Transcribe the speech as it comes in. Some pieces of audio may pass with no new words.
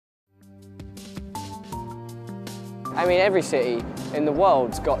I mean, every city in the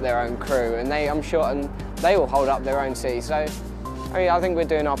world's got their own crew, and I'm sure they will hold up their own city. So, I mean, I think we're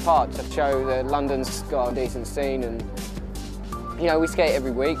doing our part to show that London's got a decent scene, and you know, we skate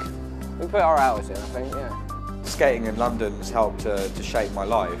every week. We put our hours in, I think, yeah. Skating in London has helped to shape my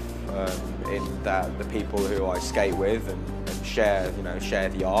life in that the people who I skate with and share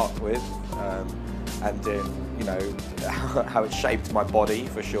the art with, and in, you know, how it shaped my body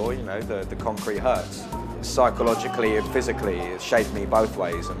for sure. You know, the concrete hurts. Psychologically and physically, it shaped me both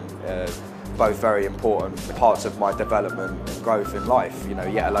ways, and both very important parts of my development and growth in life. You know,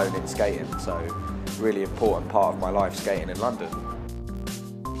 yet alone in skating. So, really important part of my life skating in London.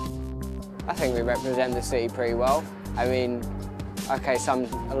 I think we represent the city pretty well. I mean, okay,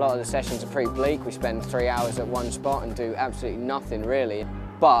 a lot of the sessions are pretty bleak. We spend 3 hours at one spot and do absolutely nothing really.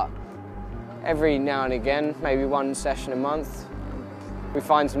 But every now and again, maybe one session a month, we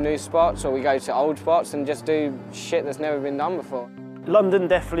find some new spots, or we go to old spots and just do shit that's never been done before. London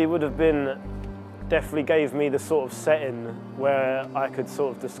definitely gave me the sort of setting where I could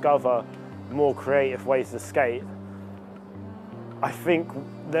sort of discover more creative ways to skate. I think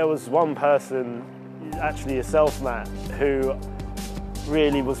there was one person, actually yourself, Matt, who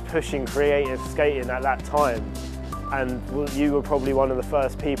really was pushing creative skating at that time. And you were probably one of the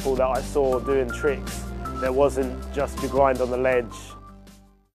first people that I saw doing tricks that wasn't just your grind on the ledge